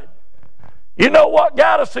beloved. You know what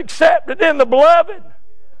got us accepted in the beloved?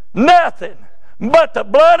 Nothing but the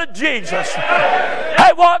blood of Jesus.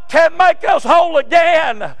 Hey, what can make us whole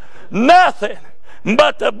again? Nothing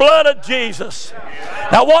but the blood of Jesus.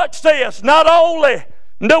 Now watch this. Not only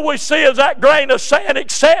do we see as that grain of sand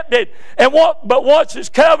accepted, but once it's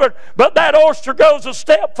covered, but that oyster goes a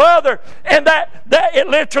step further, and that it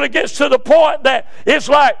literally gets to the point that it's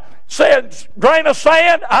like saying, grain of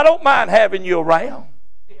sand, I don't mind having you around.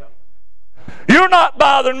 You're not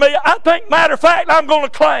bothering me. I think, matter of fact, I'm going to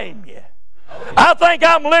claim you. I think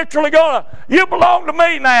I'm literally going to, you belong to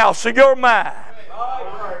me now, so you're mine.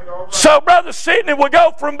 So, Brother Sidney, we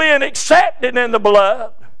go from being accepted in the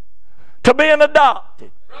beloved to being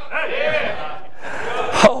adopted.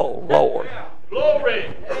 Oh, Lord.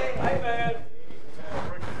 Glory. Amen.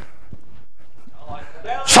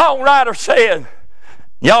 Songwriter said,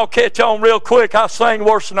 y'all catch on real quick, I sing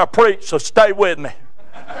worse than I preach, so stay with me.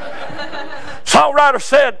 Songwriter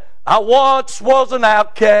said, I once was an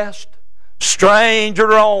outcast,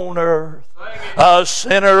 stranger on earth, a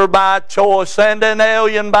sinner by choice and an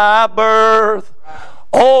alien by birth.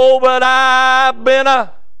 Oh, but I've been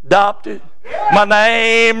adopted, my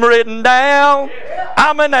name written down.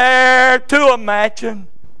 I'm an heir to a mansion.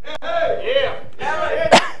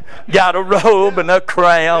 Got a robe and a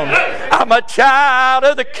crown. I'm a child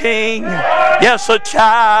of the King. Yes, a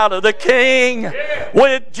child of the King.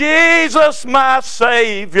 With Jesus my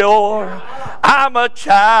Savior, I'm a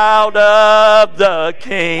child of the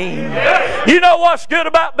King. You know what's good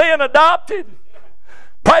about being adopted?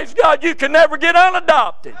 Praise God, you can never get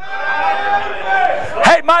unadopted.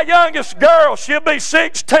 Hey, my youngest girl, she'll be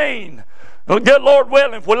 16. Good Lord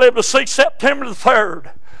willing, if we live to see September the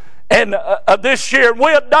 3rd. And this year,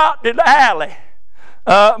 we adopted Allie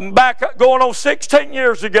back going on 16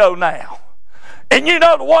 years ago now. And you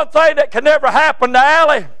know the one thing that can never happen to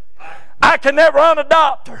Allie? I can never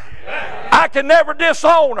unadopt her. I can never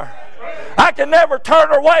disown her. I can never turn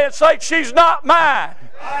her away and say she's not mine.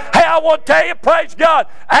 Hey, I want to tell you, praise God,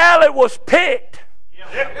 Allie was picked.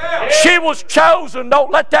 She was chosen.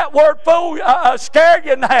 Don't let that word fool scare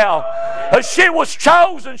you now. She was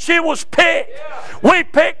chosen. She was picked. We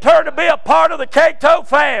picked her to be a part of the Cato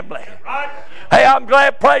family. Hey, I'm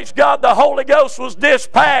glad, praise God, the Holy Ghost was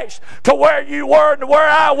dispatched to where you were and to where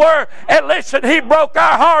I were. And listen, He broke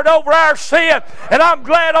our heart over our sin. And I'm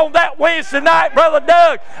glad on that Wednesday night, Brother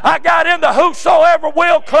Doug, I got in the Whosoever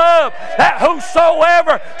Will Club. That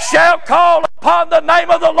whosoever shall call upon the name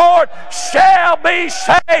of the Lord shall be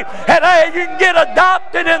saved. And hey, you can get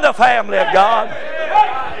adopted in the family of God.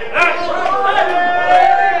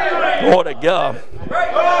 Glory to God.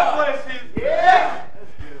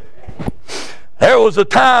 There was a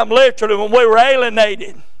time literally when we were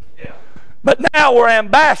alienated, but now we're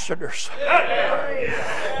ambassadors.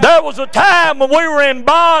 There was a time when we were in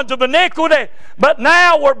bonds of iniquity, but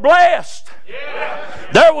now we're blessed.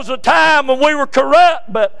 There was a time when we were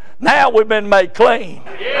corrupt, but now we've been made clean.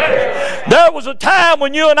 There was a time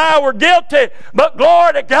when you and I were guilty, but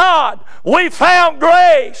glory to God, we found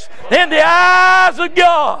grace in the eyes of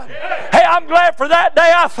God. Hey, I'm glad for that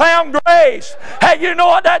day I found grace. Hey, you know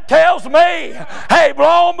what that tells me? Hey,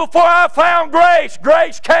 long before I found grace,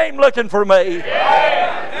 grace came looking for me.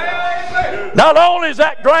 Not only is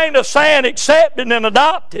that grain of sand accepted and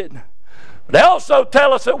adopted, but they also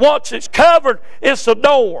tell us that once it's covered, it's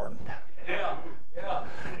adorned.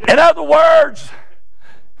 In other words,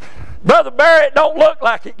 Brother Barry, it don't look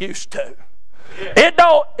like it used to. It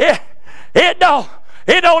don't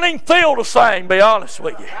even feel the same, be honest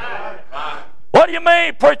with you. What do you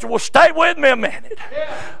mean, preacher? Well, stay with me a minute.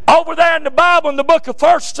 Over there in the Bible, in the book of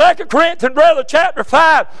 1st, 2nd Corinthians, brother, chapter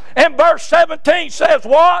 5, and verse 17 says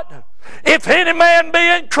what? If any man be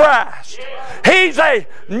in Christ, he's a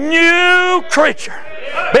new creature.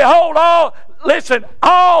 Behold,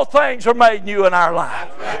 all things are made new in our life.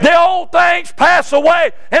 The old things pass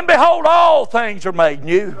away, and behold, all things are made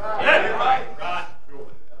new.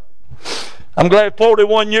 I'm glad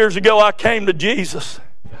 41 years ago I came to Jesus.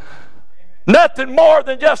 Nothing more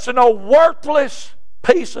than just an old worthless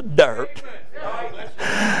piece of dirt.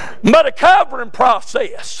 But a covering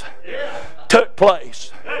process took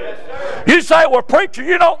place. You say, well, preacher,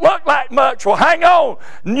 you don't look like much. Well, hang on.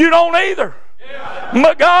 You don't either.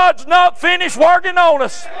 But God's not finished working on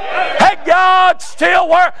us. Hey, God's still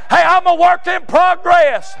working. Hey, I'm a work in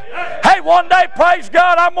progress. Hey, one day, praise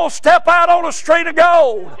God, I'm going to step out on a street of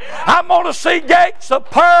gold. I'm going to see gates of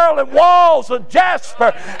pearl and walls of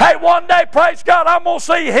jasper. Hey, one day, praise God, I'm going to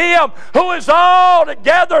see Him who is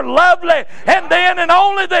altogether lovely. And then and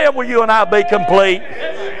only then will you and I be complete.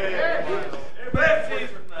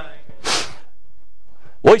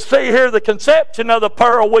 We see here the conception of the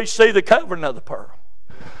pearl. We see the covering of the pearl.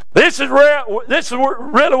 This is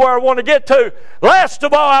really where I want to get to. Last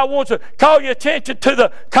of all, I want to call your attention to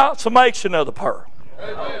the consummation of the pearl.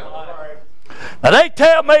 Now, they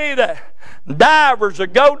tell me that divers will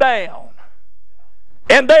go down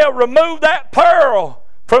and they'll remove that pearl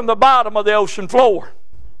from the bottom of the ocean floor.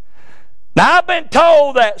 Now, I've been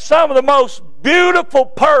told that some of the most beautiful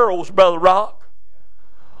pearls, Brother Rock,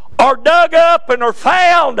 are dug up and are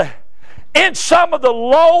found in some of the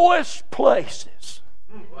lowest places.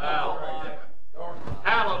 Wow.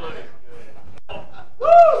 Hallelujah. Woo!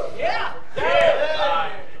 Yeah.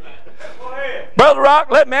 Brother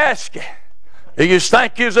Rock, let me ask you. Do you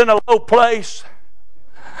think you was in a low place?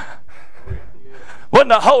 when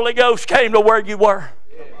the Holy Ghost came to where you were?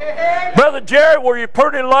 Brother Jerry, were you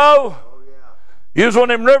pretty low? You was one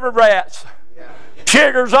of them river rats.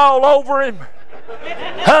 Chiggers all over him.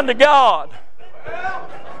 Unto God.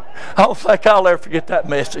 I don't think I'll ever forget that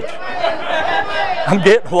message. I'm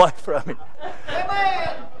getting away from it.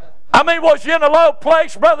 I mean, was you in a low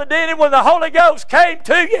place, Brother Denny, when the Holy Ghost came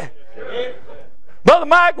to you? Brother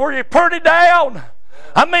Mike, were you pretty down?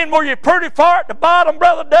 I mean, were you pretty far at the bottom,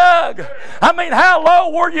 Brother Doug? I mean, how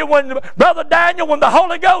low were you when, Brother Daniel, when the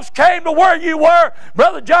Holy Ghost came to where you were?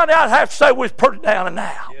 Brother Johnny, I'd have to say we was pretty down and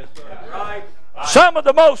out. Yes, sir. Right. Some of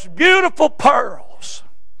the most beautiful pearls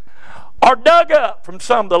are dug up from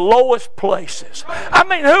some of the lowest places. I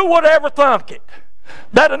mean, who would ever think it?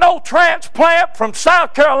 That an old transplant from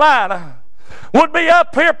South Carolina would be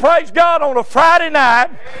up here, praise God, on a Friday Night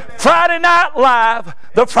Live,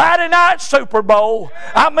 the Friday night Super Bowl.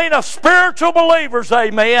 I mean, of spiritual believers,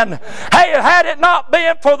 amen. Hey, had it not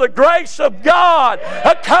been for the grace of God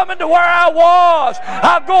coming to where I was,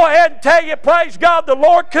 I'll go ahead and tell you, praise God, the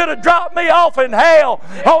Lord could have dropped me off in hell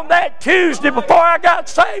on that Tuesday before I got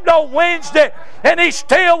saved on Wednesday, and He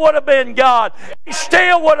still would have been God. He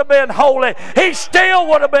still would have been holy. He still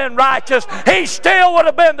would have been righteous. He still would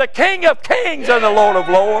have been the King of Kings and the Lord of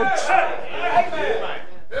Lords.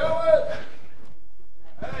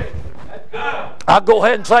 I'll go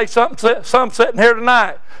ahead and say something. Some sitting here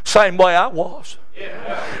tonight, same way I was.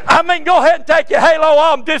 I mean, go ahead and take your halo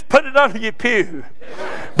off and just put it under your pew.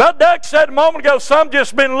 But Doug said a moment ago, some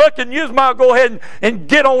just been looking. You might go ahead and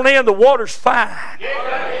get on in. The water's fine.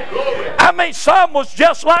 I mean, some was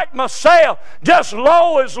just like myself, just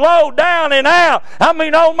low as low, down and out. I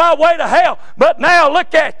mean, on my way to hell. But now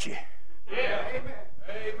look at you.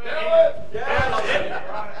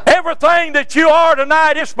 Everything that you are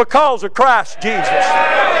tonight is because of Christ Jesus.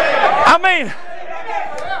 I mean,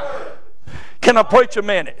 can I preach a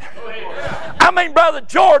minute? I mean, Brother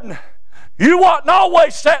Jordan, you wasn't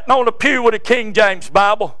always sitting on a pew with a King James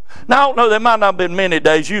Bible. Now, I don't know, there might not have been many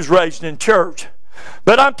days you was raised in church.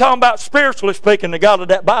 But I'm talking about spiritually speaking, the God of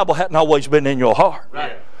that Bible hadn't always been in your heart.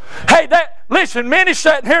 Right. Hey, listen, many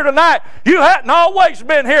sitting here tonight, you hadn't always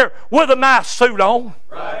been here with a nice suit on.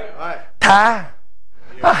 Right. Tie.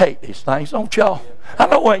 I hate these things, don't y'all? I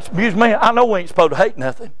know we ain't, excuse me, I know we ain't supposed to hate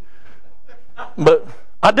nothing. But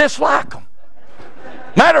I dislike them.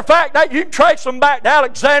 Matter of fact, you can trace them back to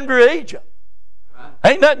Alexandria, Egypt.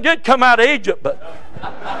 Ain't nothing good come out of Egypt, but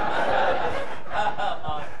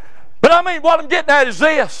I mean, what I'm getting at is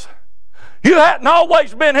this. You hadn't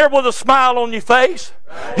always been here with a smile on your face.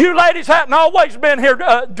 You ladies hadn't always been here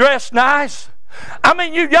dressed nice. I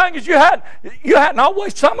mean, you youngins, you hadn't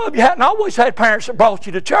always, some of you hadn't always had parents that brought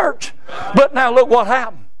you to church. But now look what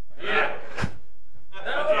happened. Yeah.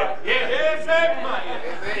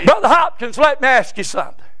 Brother Hopkins, let me ask you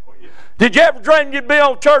something. Did you ever dream you'd be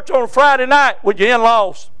on church on a Friday night with your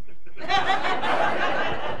in-laws?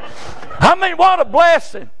 I mean, what a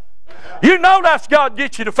blessing. You know that's God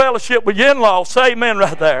gets you to fellowship with your in-laws. Say amen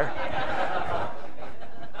right there.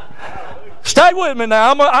 Stay with me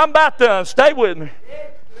now. I'm about done. Stay with me.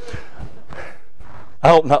 I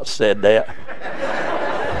hope not said that.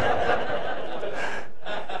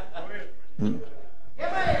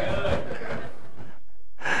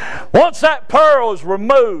 Once that pearl is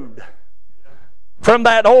removed from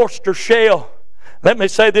that oyster shell, let me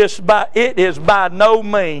say this, it is by no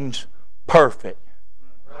means perfect.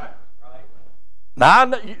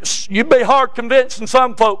 Now, you'd be hard convincing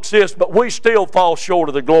some folks this, but we still fall short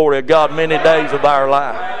of the glory of God many days of our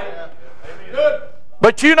life.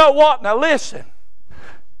 But you know what? Now listen.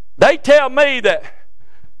 They tell me that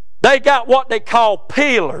they got what they call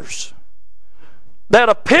peelers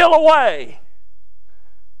that'll peel away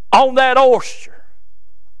on that oyster,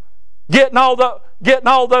 getting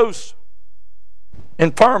all those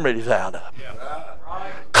infirmities out of them,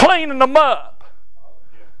 cleaning them up,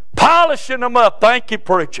 polishing them up. Thank you,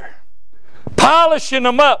 preacher. Polishing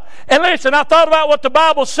them up. And listen, I thought about what the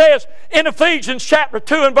Bible says in Ephesians chapter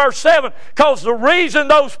 2 and verse 7, because the reason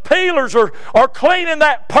those peelers are cleaning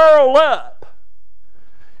that pearl up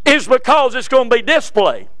is because it's going to be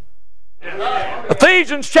displayed.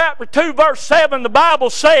 Ephesians chapter 2 verse 7, the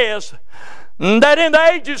Bible says that in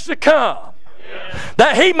the ages to come,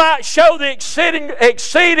 that He might show the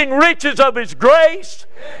exceeding riches of His grace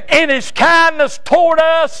in His kindness toward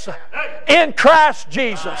us in Christ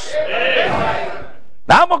Jesus.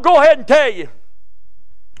 Now I'm going to go ahead and tell you,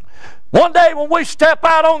 one day when we step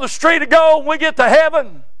out on the street of gold and we get to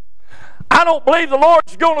heaven, I don't believe the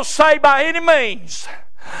Lord's going to say by any means,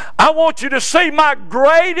 I want you to see my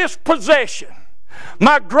greatest possession,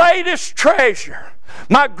 my greatest treasure,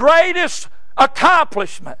 my greatest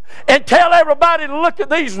accomplishment and tell everybody to look at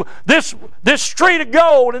this street of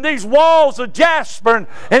gold and these walls of jasper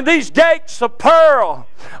and these gates of pearl.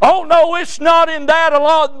 Oh no, it's not in that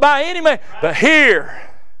alone by any means. But here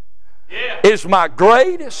is my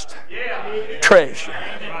greatest treasure.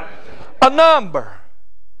 A number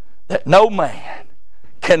that no man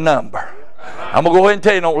can number. I'm going to go ahead and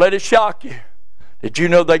tell you, don't let it shock you. Did you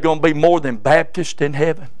know they're going to be more than Baptists in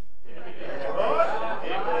heaven?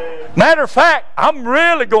 Matter of fact, I'm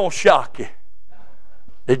really going to shock you.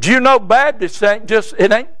 Did you know Baptists ain't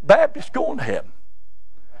Baptists going to heaven?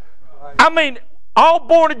 I mean, all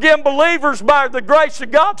born again believers by the grace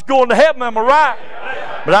of God's going to heaven, am I right?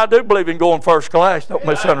 But I do believe in going first class, don't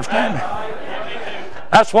misunderstand me.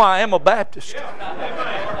 That's why I am a Baptist.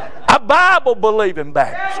 A Bible-believing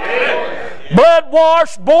Baptist.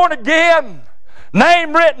 Blood-washed, born again.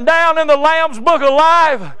 Name written down in the Lamb's Book of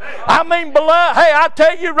Life. I mean, beloved, hey, I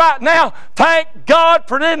tell you right now, thank God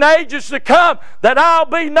for the ages to come that I'll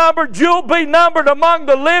be numbered, you'll be numbered among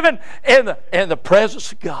the living in the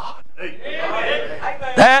presence of God.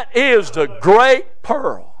 That is the great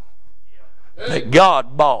pearl that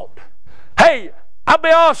God bought. Hey, I'll be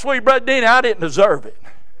honest with you, Brother Denny, I didn't deserve it.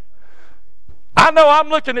 I know I'm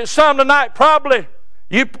looking at some tonight, probably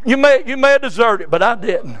you may have deserved it, but I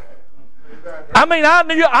didn't. I mean,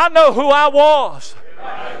 I know who I was.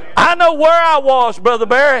 I know where I was, Brother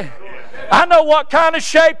Barry. I know what kind of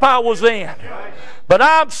shape I was in. But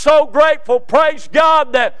I'm so grateful, praise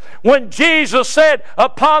God, that when Jesus said,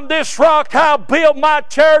 upon this rock I'll build my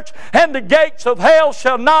church, and the gates of hell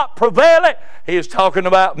shall not prevail it, He is talking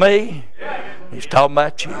about me. He's talking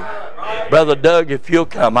about you. Brother Doug, if you'll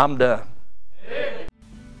come, I'm done.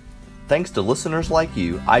 Thanks to listeners like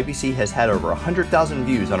you, IBC has had over 100,000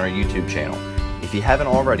 views on our YouTube channel. If you haven't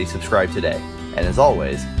already, subscribe today. And as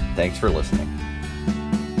always, thanks for listening.